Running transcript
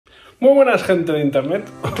Muy buenas, gente de internet.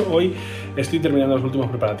 Hoy estoy terminando los últimos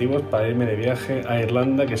preparativos para irme de viaje a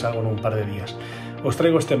Irlanda, que salgo en un par de días. Os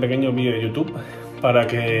traigo este pequeño vídeo de YouTube para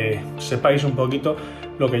que sepáis un poquito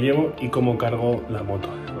lo que llevo y cómo cargo la moto.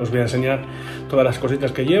 Os voy a enseñar todas las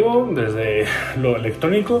cositas que llevo, desde lo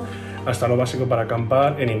electrónico hasta lo básico para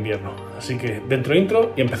acampar en invierno. Así que dentro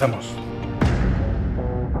intro y empezamos.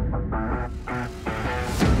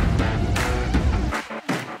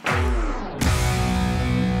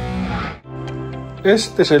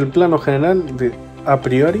 Este es el plano general de, a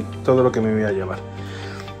priori, todo lo que me voy a llevar.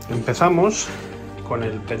 Empezamos con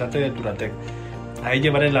el petate de Touratech. Ahí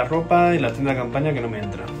llevaré la ropa y la tienda de campaña que no me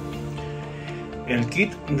entra. El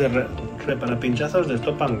kit de reparapinchazos de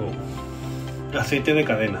Stop and Go. Aceite de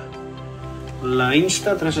cadena. La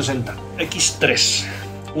Insta360 X3.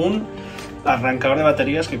 Un arrancador de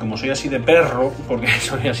baterías que, como soy así de perro, porque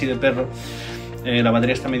soy así de perro, la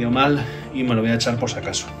batería está medio mal y me lo voy a echar por si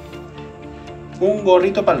acaso. Un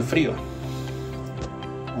gorrito para el frío,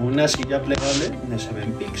 una silla plegable de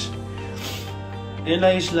 7pix, el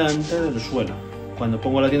aislante del suelo. Cuando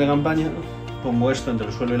pongo la tienda de campaña, pongo esto entre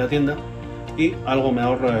el suelo y la tienda y algo me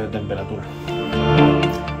ahorro de temperatura.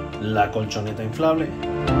 La colchoneta inflable,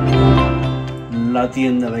 la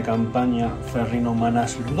tienda de campaña Ferrino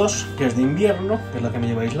Manas 2, que es de invierno, que es la que me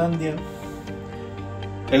lleva a Islandia,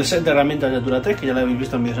 el set de herramientas de Touratech, que ya la habéis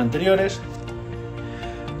visto en vídeos anteriores,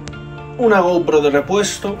 una GoPro de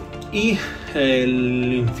repuesto y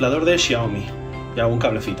el inflador de Xiaomi y algún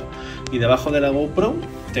cablecito. Y debajo de la GoPro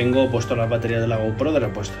tengo puesto las baterías de la GoPro de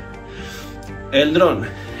repuesto. El dron,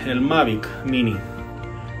 el Mavic Mini,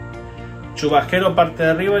 chubasquero parte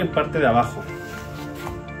de arriba y parte de abajo.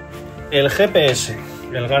 El GPS,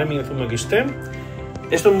 el Garmin Zoom XT.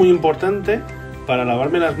 Esto es muy importante para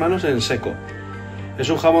lavarme las manos en seco. Es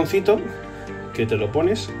un jaboncito que te lo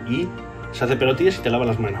pones y se hace pelotillas y te lava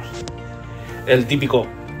las manos. El típico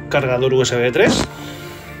cargador USB 3,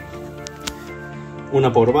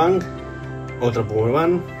 una powerbank, otra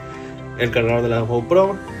powerbank, el cargador de la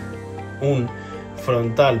GoPro, un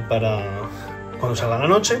frontal para cuando salga la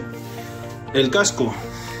noche, el casco,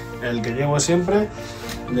 el que llevo siempre,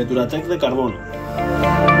 de Touratech de carbono.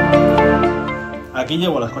 Aquí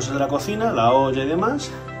llevo las cosas de la cocina, la olla y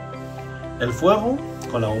demás, el fuego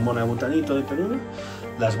con la bombona de butanito y peruno,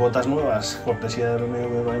 las botas nuevas, cortesía de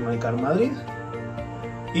BMW Madrid,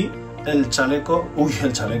 y el chaleco,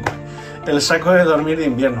 el saco de dormir de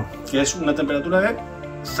invierno, que es una temperatura de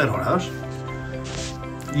 0 grados.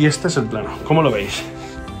 Y este es el plano, ¿cómo lo veis?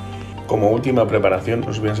 Como última preparación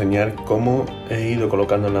os voy a enseñar cómo he ido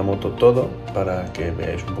colocando en la moto todo, para que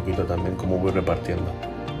veáis un poquito también cómo voy repartiendo.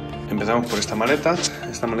 Empezamos por esta maleta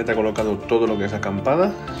he colocado todo lo que es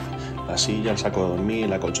acampada, la silla, el saco de dormir,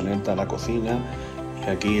 la colchoneta, la cocina. Y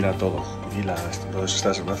aquí irá todo. Y todo eso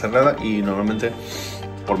está cerrada. Y normalmente,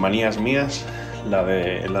 por manías mías, la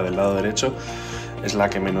del lado derecho es la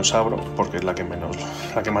que menos abro, porque es la que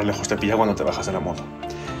más lejos te pilla cuando te bajas de la moto.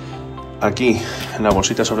 Aquí, en la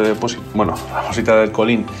bolsita sobre depósito, bueno, la bolsita del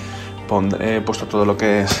colín, he puesto todo lo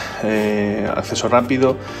que es acceso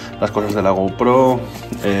rápido, las cosas de la GoPro,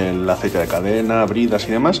 el aceite de cadena, bridas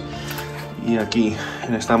y demás. Y aquí,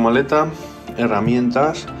 en esta maleta,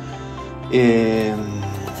 herramientas, el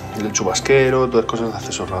chubasquero, todas cosas de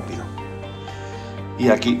acceso rápido. Y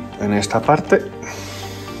aquí, en esta parte,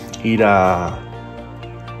 irá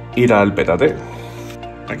el petate.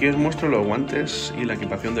 Aquí os muestro los guantes y la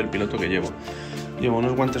equipación del piloto que llevo. Llevo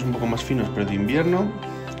unos guantes un poco más finos, pero de invierno,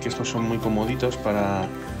 que estos son muy comoditos para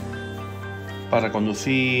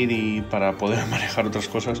conducir y para poder manejar otras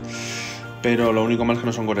cosas. Pero lo único más que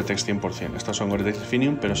no son Gore-Tex 100%. Estos son Gore-Tex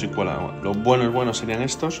Infinium, pero sí cuelan agua. Los buenos serían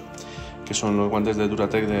estos, que son los guantes de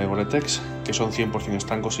Touratech de Gore-Tex, que son 100%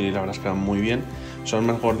 estancos y la verdad es que quedan muy bien. Son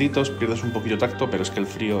más gorditos, pierdes un poquito tacto, pero es que el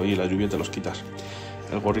frío y la lluvia te los quitas.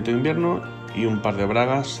 El gorrito de invierno y un par de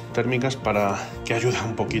bragas térmicas para que ayude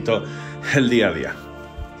un poquito el día a día.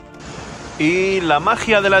 Y la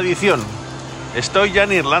magia de la edición. Estoy ya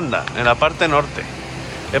en Irlanda, en la parte norte.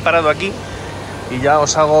 He parado aquí y ya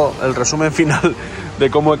os hago el resumen final de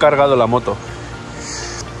cómo he cargado la moto.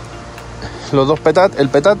 Los dos el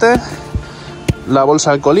petate, la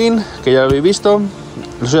bolsa de colín, que ya lo habéis visto.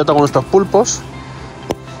 Eso ya tengo estos pulpos.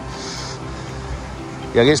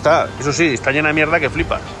 Y aquí está, eso sí, está llena de mierda que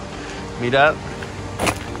flipas. Mirad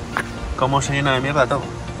cómo se llena de mierda todo.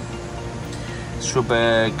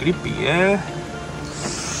 Súper creepy, ¿eh?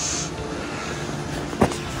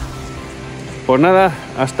 Pues nada,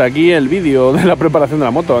 hasta aquí el vídeo de la preparación de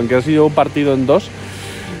la moto, aunque ha sido partido en dos.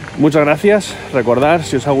 Muchas gracias. Recordad,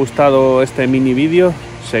 si os ha gustado este mini vídeo,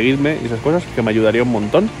 seguidme y esas cosas, que me ayudaría un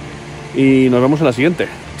montón. Y nos vemos en la siguiente.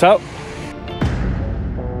 Chao.